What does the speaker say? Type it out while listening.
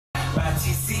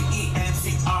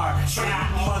TCENTR. Trap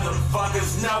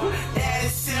motherfuckers know that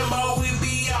it's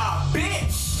MOEBR,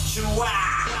 bitch.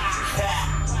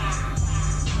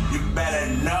 You better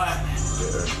know it.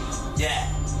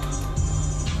 Yeah.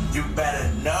 You better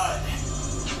know it.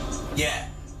 Yeah.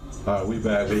 Alright, we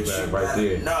back right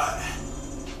there.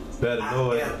 Better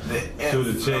know it.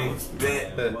 Shoota Chink.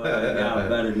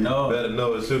 Better know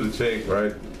it. Shoota Chink,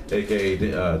 right? AKA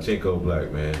CHINKO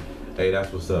Black, man. Hey,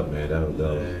 that's what's up, man. That was,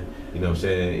 you know what I'm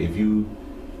saying? If you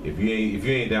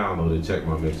ain't downloaded, check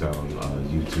my mix out on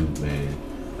YouTube, man.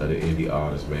 The indie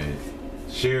artist, man.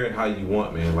 Share it how you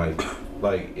want, man.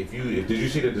 Like did you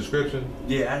see the description?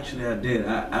 Yeah, actually I did.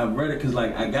 I read it because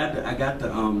like I got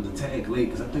the tag late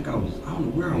because I think I don't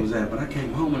know where I was at, but I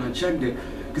came home and I checked it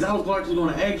because I was actually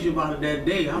going to ask you about it that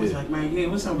day. I was like, man, yeah,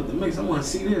 what's up with the mix? I want to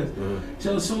see this.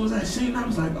 So as soon as I seen it, I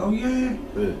was like, oh yeah. You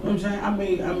know what I'm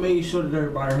saying? I made sure that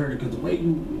everybody heard it because the way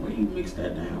you mixed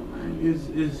that down, man,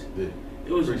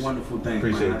 it was a wonderful thing.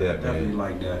 Appreciate that, man. Definitely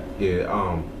like that.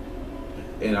 Yeah.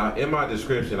 And in my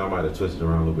description, I might have twisted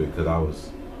around a little bit because I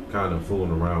was kind of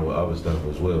fooling around with other stuff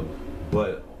as well.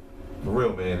 But for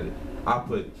real, man, I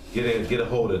put get a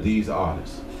hold of these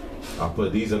artists. I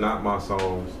put these are not my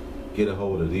songs. Get a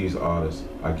hold of these artists.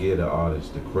 I give the artists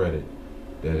the credit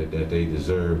that they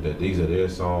deserve. That these are their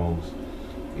songs.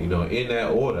 You know, in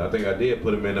that order. I think I did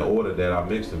put them in the order that I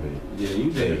mixed them in. Yeah,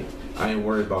 you did. I ain't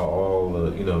worried about all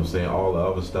the, you know what I'm saying, all the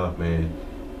other stuff, man.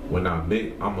 When I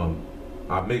mix,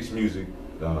 I mix music.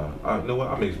 You know what?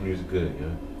 I mix music good,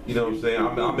 yeah. You know what I'm saying?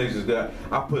 I mix it good.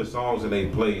 I put songs in a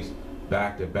place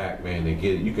back to back, man. And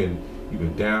get it. You can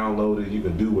download it. You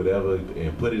can do whatever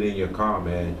and put it in your car,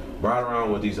 man. Ride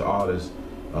around with these artists,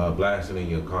 blasting in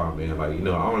your car, man. Like, you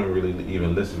know, I don't really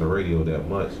even listen to radio that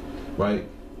much, right?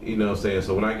 You know what I'm saying?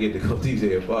 So when I get to go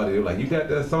DJ a party, they're like, you got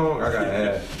that song?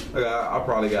 I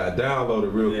probably got to download it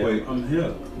real quick. I'm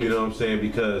here. You know what I'm saying?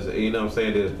 Because, you know what I'm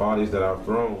saying, there's parties that I've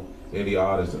thrown in the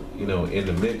artists, you know, in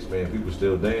the mix, man. People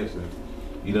still dancing.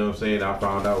 You know what I'm saying? I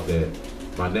found out that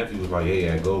my nephew was like, hey,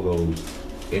 at Go-Go's,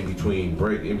 in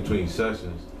between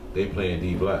sessions, they playing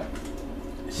D Black.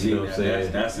 You know what I'm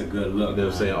saying? That's a good look. You know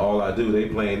what I'm saying? All I do, they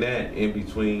playing that in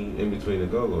between the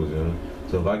Go-Go's, you know?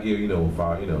 So if I give, if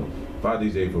I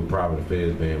DJ for Private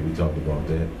Affairs Band, we talked about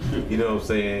that. You know what I'm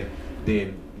saying?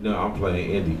 Then, I'm playing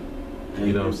indie.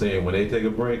 You know what I'm saying? When they take a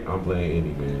break, I'm playing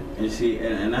indie, man. And see,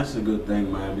 and that's a good thing,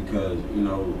 man, because,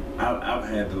 I've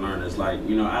had to learn this. Like,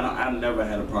 I've never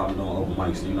had a problem doing open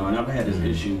mics, and I've had this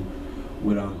issue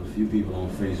with a few people on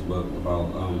Facebook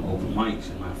about open mics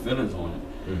and my feelings on it.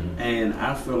 And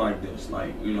I feel like this,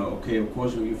 like, okay, of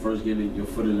course, when you first get your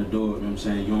foot in the door, you know what I'm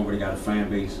saying, you already got a fan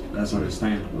base, that's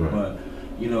understandable. But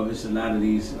it's a lot of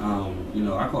these,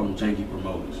 I call them janky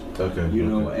promoters. Okay.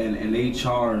 And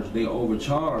they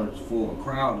overcharge for a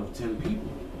crowd of 10 people.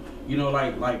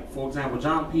 Like for example,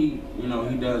 John P.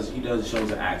 He does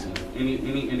shows at Action.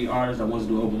 Any artist that wants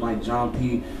to do open mic, John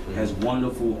P. has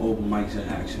wonderful open mics at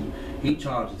Action. He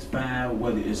charges $5,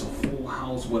 whether it's a full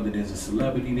house, whether there's a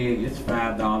celebrity there, it's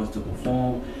 $5 to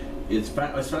perform. It's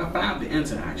 $5 to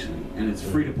enter actually, and it's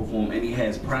free to perform. And he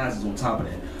has prizes on top of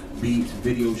that. Beats,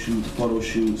 video shoots, photo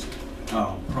shoots,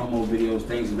 promo videos,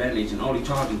 things of that nature, and all he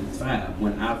charges is $5.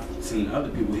 When I've seen other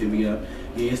people hit me up,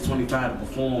 yeah, it's $25 to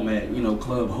perform at,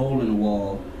 Club Hole in the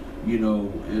Wall, and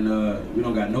we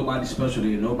don't got nobody special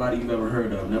there, nobody you've ever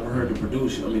heard of, never heard the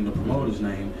promoter's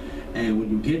name, and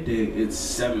when you get there, it's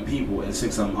 7 people and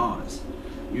 6 of them artists.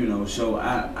 So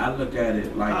I look at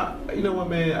it like, you know what,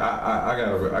 man, I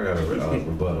got a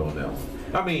rebuttal on that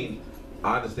one. I mean,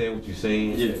 I understand what you're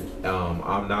saying. Yeah.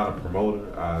 I'm not a promoter.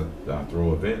 I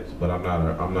throw events, but I'm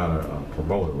not a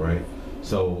promoter, right?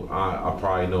 So I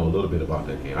probably know a little bit about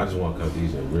that game. I just want to come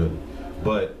these in really.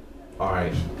 But all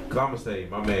right, cause I'm gonna say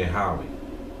my man Howie.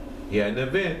 He had an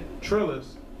event,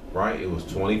 Trillers, right? It was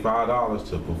 $25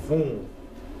 to perform,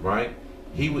 right?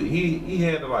 He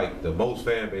had like the most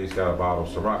fan base got a bottle of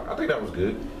Ciroc. I think that was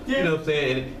good. Yeah. You know what I'm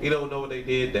saying? And you know what they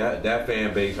did? That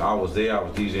fan base. I was there. I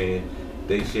was DJing.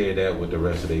 They shared that with the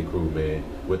rest of their crew, man,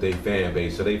 with their fan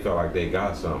base, so they felt like they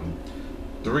got something.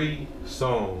 3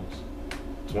 songs,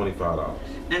 $25.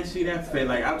 And see, that's fair.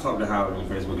 Like, I talked to Howard on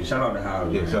Facebook, and shout out to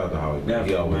Howard. Yeah, shout out to Howard.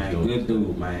 Definitely, man. Good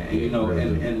dude, man.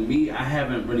 And, and me, I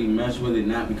haven't really messed with it,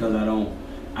 not because I don't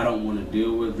want to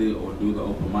deal with it or do the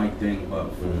open mic thing, but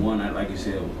for one, like you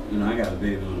said, I got a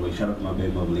baby on the way. Shout out to my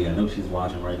baby mother Lee. I know she's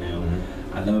watching right now.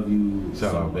 I love you.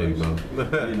 Shout out, baby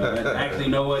mother. Actually,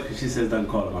 you know what? Because she says don't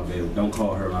call her my baby. Don't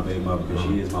call her my baby mother because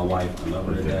she is my wife. I love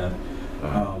her to death.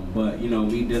 But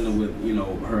me dealing with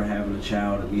her having a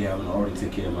child and me having to already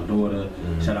take care of my daughter.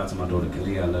 Shout out to my daughter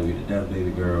Kalia. I love you to death,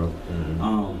 baby girl.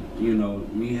 you know,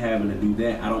 me having to do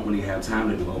that, I don't really have time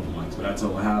to do open mics. But I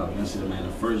told Howard, I said, man,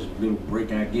 the first little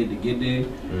break I get to get there,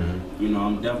 you know,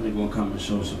 I'm definitely gonna come and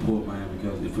show support, man,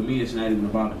 because for me, it's not even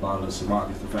about the bottle of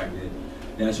Ciroc. It's the fact that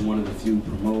that's one of the few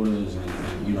promoters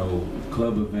and you know,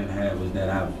 club event havers that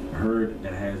I've heard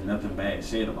that has nothing bad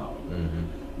said about them.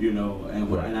 You know,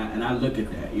 and I look at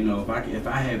that. You know, if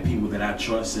I have people that I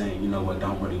trust saying, you know what,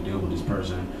 don't really deal with this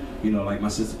person. You know, like my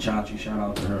sister Chachi, shout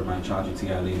out to her, man, Chachi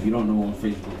T.I.L.E. If you don't know her on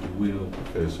Facebook, you will.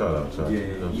 Okay, shout out,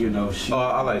 Chachi. Yeah, you know, she. Oh,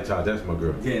 I like Chachi. That's my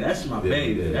girl. Yeah, that's my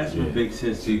baby. That's my big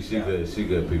sister. She good. She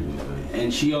good people, man.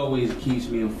 And she always keeps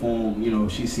me informed. You know,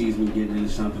 she sees me getting into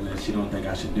something that she don't think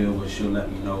I should deal with. She'll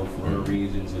let me know for her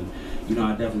reasons, and you know,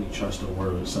 I definitely trust her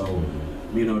word. So.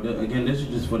 You know, again, this is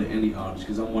just for the indie artists,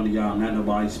 because I'm one of y'all. I'm not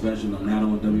nobody special. I'm not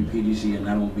on WPGC. I'm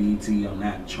not on BET. I'm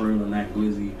not Trail. I'm not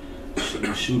Glizzy.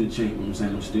 Shoota Chink. You know what I'm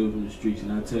saying? I'm still from the streets.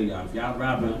 And I tell y'all, if y'all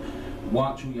rapping,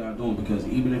 watch who y'all doing, because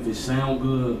even if it sound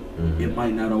good, it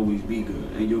might not always be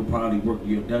good. And you'll probably work to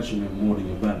your detriment more than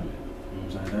your betterment. You know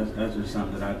what I'm saying? That's just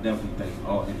something that I definitely think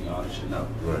all indie artists should know.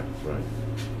 Right.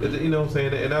 You know what I'm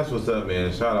saying? And that's what's up, man.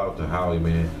 Shout out to Howie,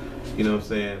 man. You know what I'm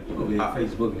saying?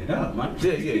 Facebook it up, man.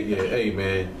 Yeah. Hey,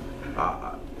 man,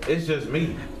 it's just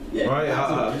me, right?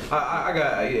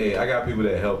 I got people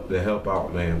that help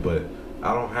out, man. But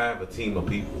I don't have a team of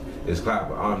people. It's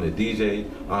Clappa. I'm the DJ.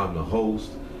 I'm the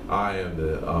host. I am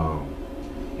the,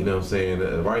 you know what I'm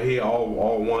saying? Right here, all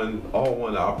one. I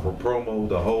promo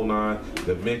the whole nine,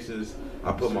 the mixes.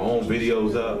 I put my own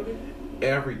videos up.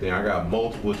 Everything. I got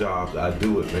multiple jobs. I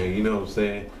do it, man. You know what I'm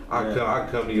saying? I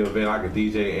come to your event, I can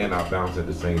DJ and I bounce at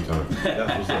the same time.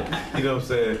 That's what's up. You know what I'm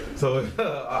saying? So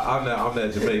I'm not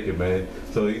Jamaican, man.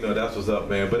 So you know that's what's up,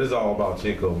 man. But it's all about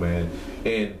CHINKO, man.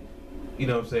 And you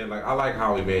know what I'm saying? Like I like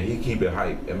Howie, man. He keep it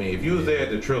hype. I mean, if you was there at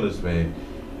the Trillers, man,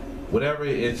 whatever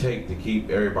it take to keep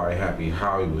everybody happy,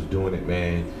 Howie was doing it,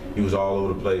 man. He was all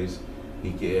over the place.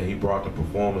 He brought the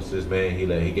performances, man. He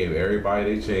gave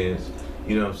everybody their chance.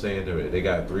 You know what I'm saying? They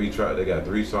got three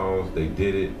songs. They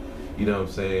did it. You know what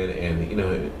I'm saying? And you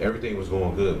know everything was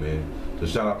going good, man. So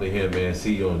shout out to him, man.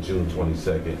 See you on June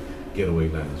 22nd. Getaway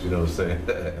Nights. You know what I'm saying?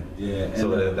 Yeah.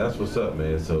 So that's what's up,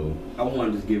 man. So I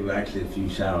wanted to just give actually a few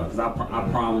shout outs, because I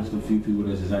promised a few people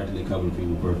this is actually a couple of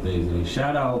people's birthdays. And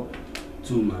shout out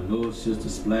to my little sister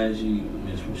Splashy,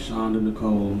 Miss Rashonda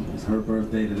Nicole. It's her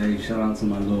birthday today. Shout out to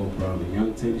my little brother,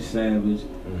 Young Teddy Savage.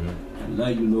 I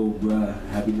love you, little bruh.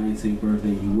 Happy 19th birthday.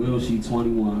 You will. She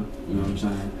 21. You know what I'm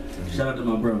saying? Shout out to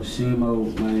my brother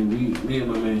Shimo. Man, me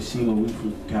and my man Shimo, we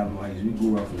from Capitol Heights. We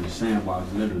grew up from the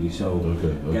sandbox, literally. So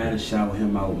gotta shout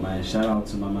him out, man. Shout out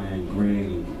to my man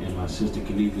Greg and my sister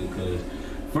Kanika, because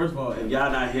first of all, if y'all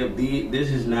not here,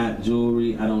 this is not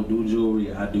jewelry. I don't do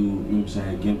jewelry. I do, you know what I'm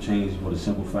saying, gimp chains, for the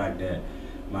simple fact that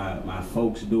my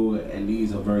folks do it, and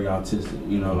these are very artistic.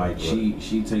 You know, like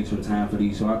she takes her time for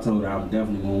these. So I told her I'm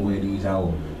definitely gonna wear these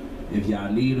out. If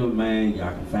y'all need them, man,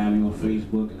 y'all can find me on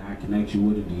Facebook and I connect you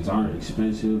with it. These aren't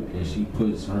expensive, and she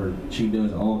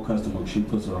does all custom work. She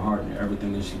puts her heart into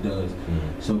everything that she does.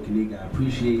 So Kanika, I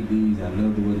appreciate these. I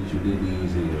love the way that you did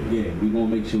these, and yeah, we gonna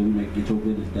make sure we get your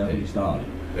business definitely started.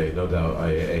 Hey, no doubt.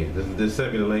 Hey, just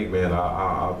send me the link, man.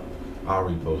 I'll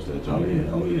repost that.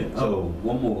 Oh yeah. So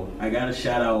one more. I gotta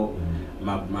shout out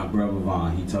my brother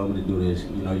Vaughn. He told me to do this.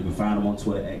 You know, you can find him on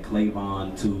Twitter at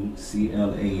Clayvon2,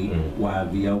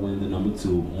 CLAYVON, the number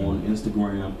 2, on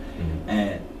Instagram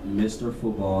at Mr.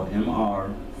 Football,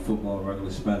 MR Football, regular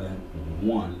spelling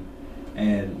 1,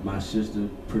 and my sister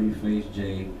Pretty Face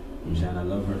J. I'm saying I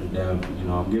love her to death. You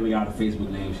know, I'm giving y'all the Facebook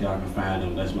names so y'all can find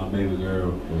them. That's my baby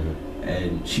girl.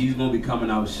 And she's gonna be coming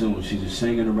out soon. She's a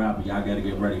singer and a rapper. Y'all gotta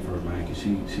get ready for her, man, cause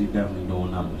she definitely doing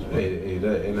numbers.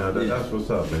 That's what's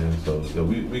up, man. So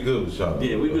we good with shout outs.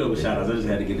 Yeah, we good with shout outs. I just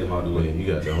had to get them out of the way. You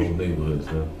got the whole neighborhood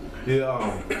stuff. Yeah,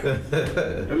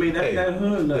 I mean that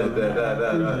hood love.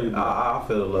 I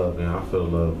feel the love, man. I feel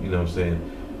the love. You know what I'm saying?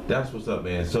 That's what's up,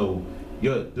 man. So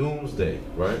you're Doomsday,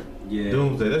 right? Yeah.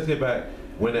 Doomsday. Let's get back.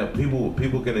 When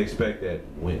people can expect that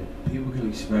when? People can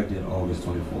expect it August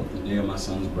 24th, the day of my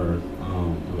son's birth. You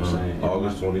know what I'm saying?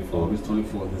 August 24th. August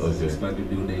 24th is the expected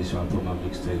due date, so I put my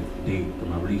mixtape date,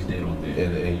 my release date on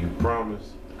there. And you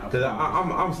promise? Because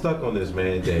I'm stuck on this,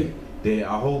 man. That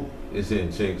I hope it's in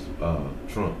Chink's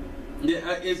trunk.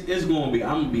 Yeah, it's gonna be.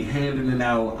 I'm gonna be handing it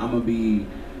out. I'm gonna be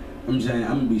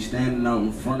standing out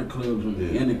in front of clubs, I'm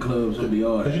gonna be in the clubs, I'm gonna be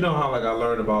all that. Cause you know how like I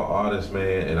learned about artists,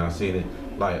 man, and I seen it.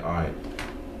 Like, all right,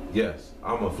 yes,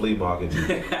 I'm a flea market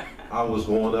dude. I was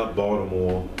going up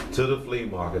Baltimore to the flea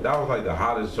market. That was like the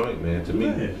hottest joint, man, to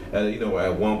me. And you know,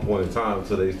 at one point in time,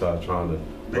 until they started trying to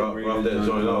rub that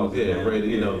joint off, ready,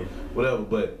 you know, whatever.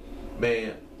 But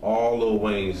man, all Lil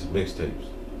Wayne's mixtapes,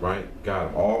 right? Got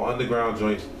them. All underground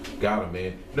joints, got them,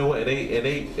 man. You know what? And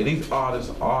these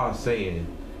artists are saying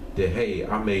that, hey,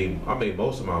 I made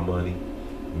most of my money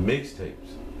mixtapes.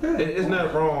 Yeah, It's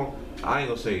not wrong. I ain't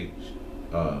gonna say,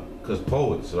 cause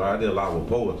poets. So I did a lot with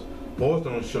poets. Poets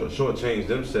don't shortchange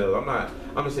themselves. I'm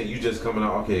gonna say you just coming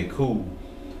out. Okay, cool.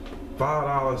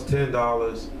 $5,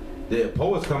 $10. The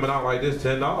poets coming out like this,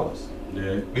 $10.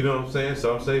 Yeah. You know what I'm saying?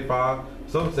 Some say $5.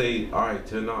 Some say, all right,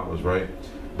 $10, right?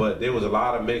 But there was a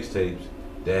lot of mixtapes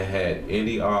that had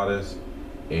indie artists,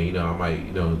 and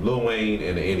Lil Wayne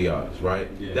and the indie artists, right?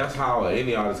 Yeah. That's how an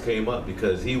indie artist came up,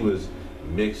 because he was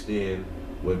mixed in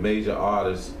with major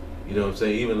artists. You know what I'm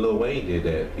saying? Even Lil Wayne did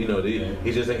that. You know,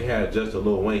 he just ain't had just a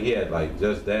Lil Wayne. He had like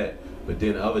just that. But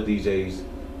then other DJs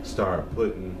start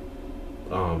putting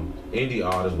indie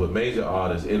artists with major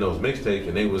artists in those mixtapes,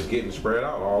 and they was getting spread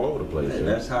out all over the place. Yeah,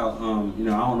 that's how, I don't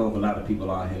know if a lot of people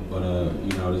out here, but,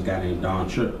 this guy named Don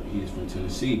Tripp, he's from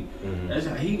Tennessee. Mm-hmm. That's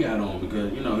how he got on,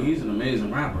 because, he's an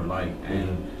amazing rapper, like,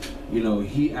 and,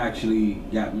 he actually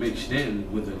got mixed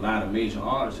in with a lot of major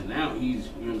artists, and now he's,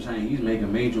 he's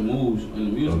making major moves in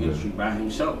the music industry by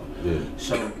himself. Yeah.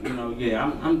 So,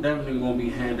 I'm definitely gonna be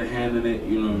hand-to-hand in it,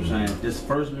 you know what I'm saying? This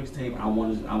first mixtape, I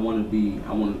want to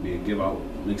be a give-out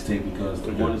mixtape, because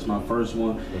one, it's my first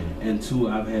one, and two,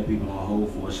 I've had people on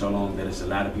hold for so long that it's a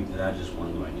lot of people that I just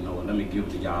want to be like, you know what, let me give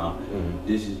it to y'all.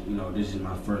 This is, this is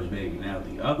my first baby. Now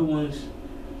the other ones,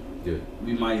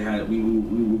 we might have, we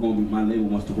were gonna be, my label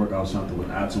wants to work out something with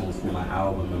iTunes for my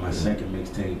album and my second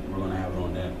mixtape. We're gonna have it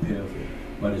on that piff,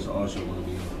 but it's also gonna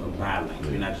be a buy link.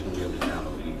 We're not just gonna be able to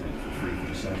download anything for free for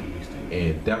the second mixtape.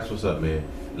 And that's what's up, man.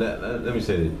 Let me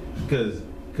say this,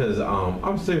 cause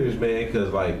I'm serious, man.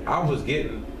 Cause like I was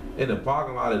getting in the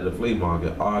parking lot at the flea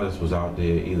market, artists was out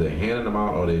there either handing them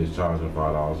out or they was charging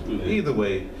 $5. Either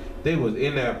way, they was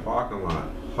in that parking lot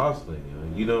hustling.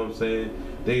 You know what I'm saying?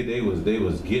 They was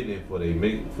getting it for they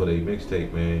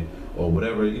mixtape, man, or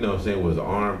whatever, you know what I'm saying, was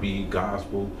R&B,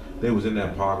 gospel. They was in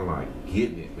that parking lot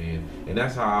getting it, man. And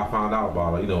that's how I found out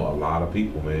about, a lot of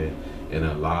people, man. And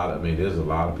there's a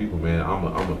lot of people, man.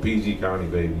 I'm a PG County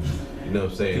baby. You know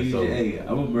what I'm saying? Hey,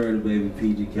 I'm a murder baby,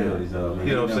 PG County, so man.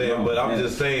 You know what I'm saying? But I'm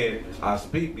just saying, I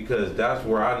speak because that's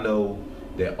where I know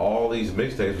that all these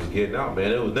mixtapes was getting out,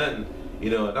 man. It was nothing,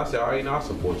 and I said, all right, I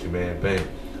support you, man. Bang.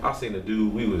 I seen the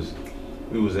dude, we was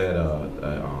at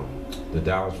the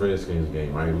Dallas Redskins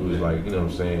game, right? We was like, you know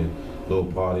what I'm saying,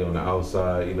 little party on the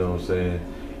outside, you know what I'm saying?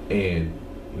 And,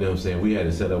 you know what I'm saying, we had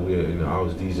to set up, I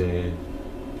was DJing,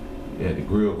 we had the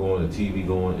grill going, the TV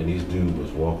going, and this dude was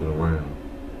walking around,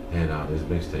 handing out his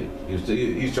mixtape.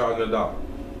 He's charging $1.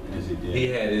 Yes, he did. He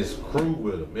had his crew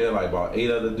with him. He had like about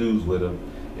 8 other dudes with him,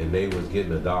 and they was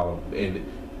getting $1. And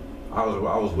I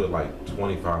was with like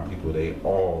 25 people. They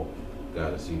all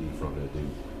got a CD from that dude.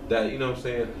 That, you know what I'm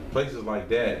saying? Places like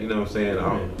that, you know what I'm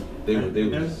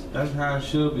saying? That's how it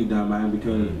should be done, man,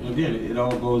 because again, it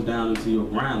all goes down into your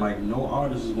grind. Like, no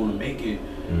artist is gonna make it,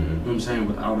 you know what I'm saying,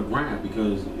 without a grind,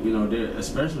 because, they're,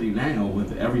 especially now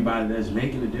with everybody that's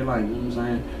making it, they're like, you know what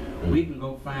I'm saying, we can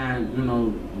go find,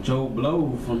 Joe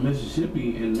Blow from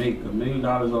Mississippi and make $1 million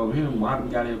off him. Why do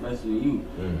we gotta invest in you?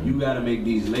 You gotta make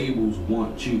these labels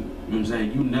want you. You know what I'm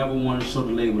saying? You never want to show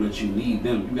the label that you need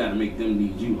them. You gotta make them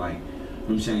need you. Like, you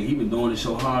know what I'm saying, he been doing it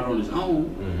so hard on his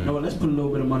own. Let's put a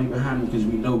little bit of money behind him because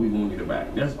we know we're gonna get it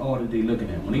back. That's all that they looking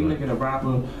at. When they look at a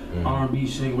rapper, R&B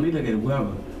singer, when they look at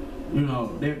whoever,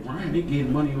 they're grind, they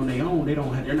getting money on their own.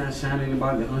 They're not signing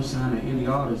anybody, they're unsigned any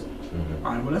artists.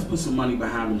 All right, well, let's put some money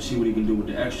behind him, see what he can do with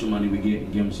the extra money we get,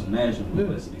 and give him some national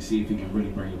publicity, see if he can really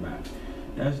bring it back.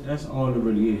 That's all it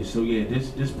really is. So yeah,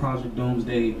 this Project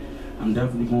Doomsday, I'm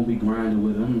definitely gonna be grinding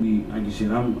with it. I'm gonna be, like you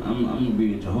said, I'm gonna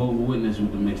be a Jehovah's Witness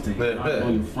with the mixtape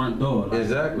on your front door. Like,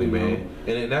 exactly, man.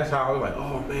 And that's how I was like,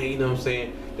 oh man, you know what I'm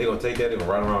saying? They're gonna take that, they're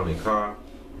gonna ride around in their car.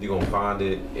 You're gonna find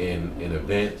it in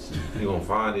events. You're gonna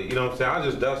find it. You know what I'm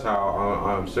saying? That's how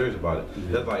I'm serious about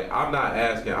it. That's like, I'm not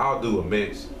asking. I'll do a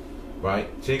mix, right?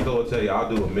 CHINKO will tell you I'll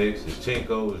do a mix. It's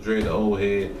CHINKO, it's Dre the Old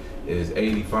Head, it's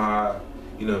 85.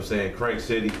 You know what I'm saying? Crank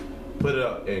City. Put it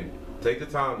up and take the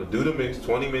time to do the mix,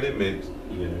 20-minute mix.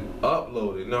 Yeah.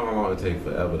 Upload it. Know how long it takes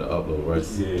forever to upload, right?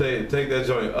 Yeah. Take that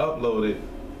joint, upload it,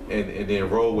 and then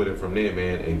roll with it from there,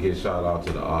 man, and get shout out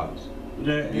to the artists.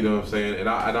 Yeah. You know what I'm saying? And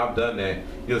I've done that.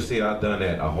 You'll see I've done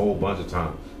that a whole bunch of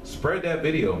times. Spread that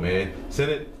video, man.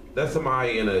 Send it. Let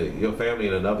somebody in your family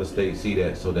in another state see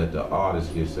that, so that the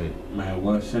artist gets seen. Man,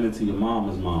 well, send it to your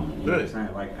mama's mama. You know what I'm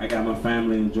saying? Like, I got my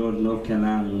family in Georgia, North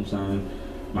Carolina, you know what I'm saying?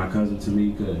 my cousin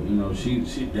Tamika, you know, she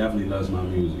definitely loves my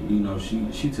music. You know,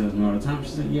 she tells me all the time. She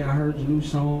said, "Yeah, I heard your new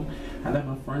song. I let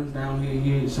my friends down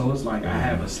here." So it's like I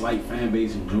have a slight fan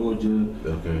base in Georgia.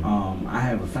 Okay. I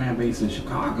have a fan base in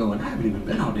Chicago, and I haven't even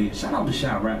been out there. Shout out to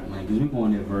Chirac, man, because we're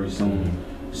going there very soon.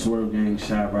 Swerve Gang,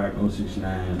 Chirac,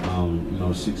 069, you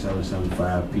know,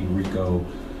 6775, P. Rico. You know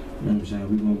what I'm saying?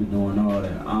 We're gonna be doing all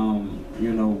that.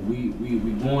 You know, we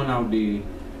going out there.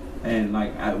 And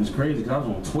like, it was crazy because I was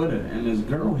on Twitter and this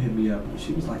girl hit me up and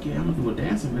she was like, "Yeah, I'm gonna do a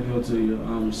dancing video to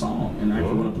your song, and I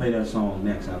actually want to play that song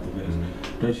next after this."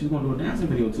 But she's gonna do a dancing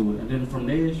video to it, and then from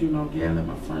there, you know, yeah, let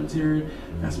my friends hear it.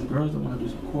 Got some girls that want to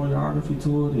do some choreography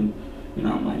to it, and you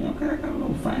know, I'm like, okay, I got a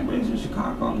little fan base in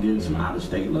Chicago. I'm getting some out of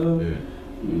state love.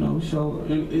 You know, so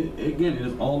again,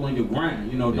 it's all on your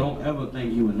grind. You know, don't ever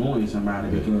think you annoying somebody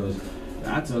because.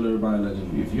 I tell everybody, like,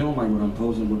 if you don't like what I'm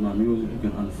posting with my music, you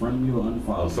can unfriend me or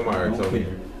unfollow. Oh, somebody told me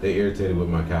they irritated with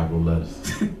my capital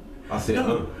letters. I said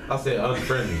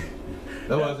unfriend me.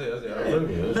 That's what I said. I said unfriend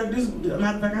me. Like this,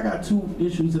 matter of fact, I got 2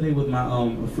 issues today with my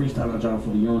freestyle I dropped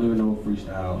for the You Don't Even Know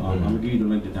Freestyle. I'm gonna give you the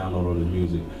link to download all the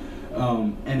music.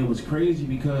 And it was crazy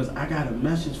because I got a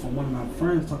message from one of my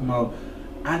friends talking about,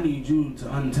 "I need you to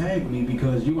untag me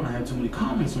because you're gonna have too many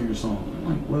comments on your song." I'm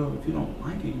like, "Well, if you don't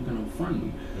like it, you can unfriend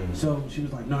me." So she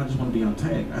was like, "No, I just want to be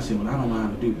untagged." I said, "Well, I don't know how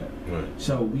to do that."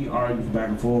 So we argued back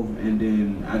and forth, and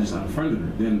then I just unfriended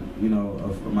her. Then, you know,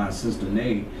 my sister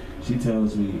Nay, she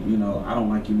tells me, you know, "I don't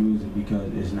like your music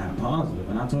because it's not positive."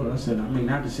 And I told her, I said, I mean,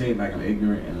 not to say like I'm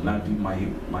ignorant, and a lot of people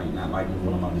might not like me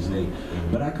what I'm about to say,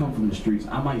 but I come from the streets.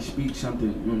 I might speak something,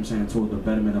 you know what I'm saying, toward the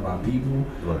betterment of our people.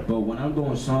 But when I'm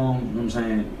doing songs, you know what I'm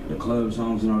saying, the club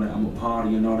songs and all that, I'm a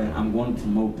party and all that, I'm going to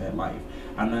promote that life.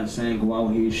 I'm not saying go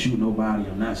out here and shoot nobody.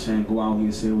 I'm not saying go out here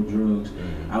and sell drugs.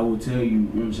 I will tell you, you know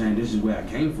what I'm saying, this is where I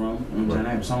came from. You know what I'm saying? I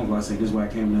have songs where I say this is where I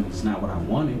came from, it's not what I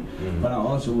wanted. But I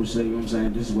also will say, you know what I'm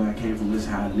saying, this is where I came from, this is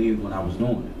how I lived when I was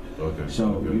doing it.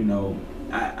 So, you know,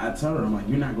 I tell her, I'm like,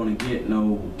 you're not gonna get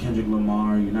no Kendrick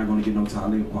Lamar, you're not gonna get no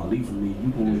Talib Kweli from me,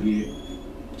 you're gonna get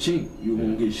Chink. You're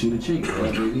gonna get Shoota Chink.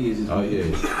 Whatever it is. Oh yeah,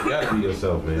 you gotta be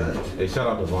yourself, man. Hey, shout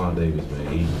out to Von Davis, man.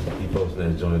 He posted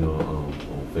that joint on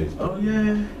Facebook. Oh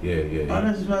yeah. Yeah. Oh,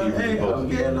 that's right. Hey,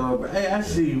 hey, I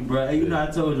see you, bro. Hey, you know, I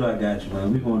told you I got you,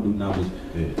 man. We gonna do numbers.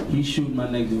 He's shooting my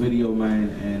next video, man,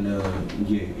 and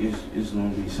yeah, it's gonna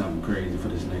be something crazy for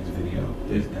this next video.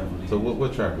 It's definitely. So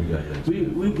what track we got next?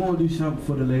 We gonna do something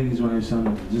for the ladies, man.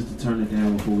 Something just to turn it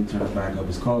down before we turn it back up.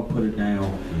 It's called Put It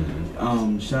Down.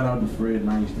 Shout out to Fred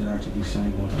Nice that actually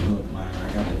sang on the hook, man.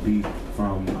 I got the beat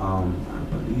from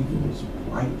I believe it was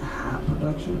White Hot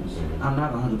Productions. I'm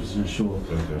not 100% sure,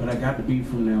 but I got the beat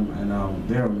from them, and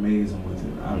they're amazing with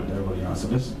it. They really are. So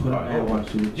let's just put it down.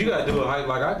 Watch it. You gotta do a hype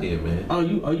like I did, man. Oh,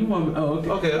 you want me? Oh,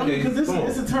 okay. Okay. Because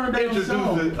it's a turn down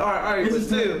song. All right.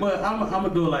 But I'm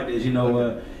gonna do it like this. You know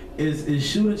what? It's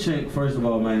Shoota Chink, first of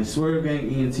all, man. Swerve Gang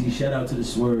ENT. Shout out to the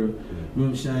Swerve. You know what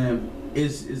I'm saying?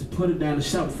 It's Put It Down to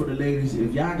something for the ladies.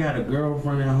 If y'all got a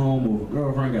girlfriend at home or a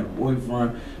girlfriend got a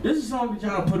boyfriend, this is a song that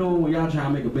y'all put on when y'all trying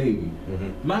to make a baby.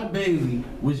 My baby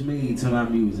was made to my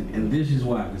music, and this is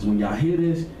why. Because when y'all hear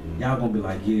this, y'all gonna be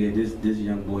like, yeah, this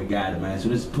young boy got it, man. So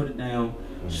let's Put It Down,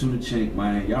 Shoota Chink,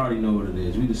 man. Y'all already know what it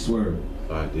is. We the Swerve.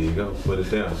 All right, there you go. Put it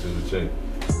down, Shoota Chink.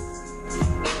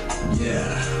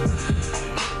 Yeah.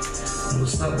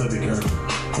 What's up, baby girl?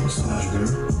 What's up, girl?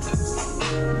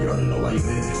 You already know why you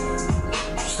here.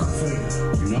 Stop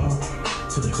faking, you know?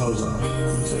 Put the clothes on. Let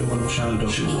me tell you what I'm trying to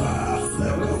do. Wow,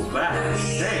 let go.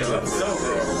 Damn, that's so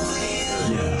good.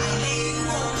 Yeah.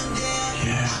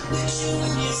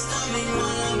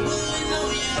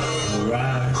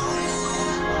 Alright.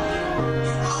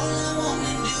 All I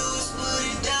wanna do is put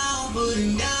it down, put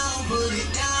it down, put it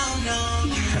down now.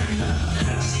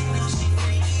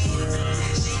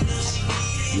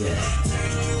 Yeah.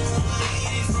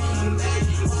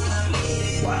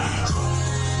 Wow.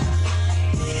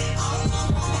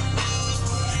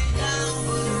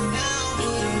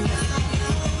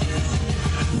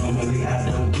 Normally I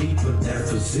don't beat, but that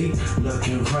physique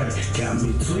looking right got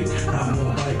me tweaked. I'm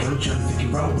on bike, I'm trying to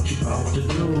figure out what you about to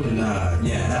do tonight.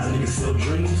 Yeah, now niggas sell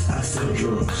dreams, I sell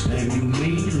drugs. Name you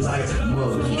me like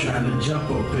mugs. I'm trying to jump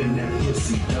up in that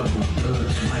pussy, double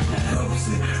dutch like that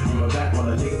upset. From my back while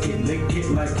I lick it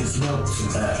like it's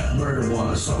melted. Murder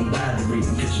one, something bad to read.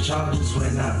 Catch your charges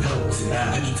when I pelt it.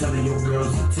 Just telling your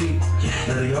girls the tea,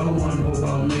 now they all wanna know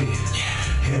about me.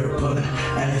 hair pulling,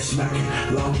 ass smacking,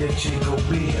 long dick CHINKO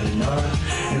being, Lord.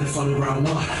 And it's only round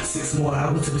 1, 6 more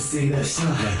hours till we see that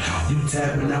sun. You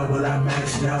tapping out while I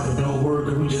maxing out, but don't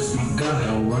worry, we just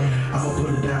begun. I'ma put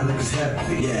it down like it's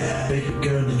happy. Yeah, baby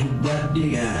girl, are you ready?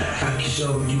 Yeah, I can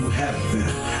show you heaven,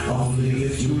 only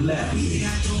if you let me.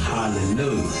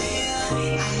 Hallelujah.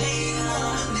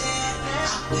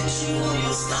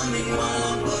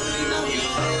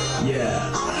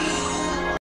 Yeah.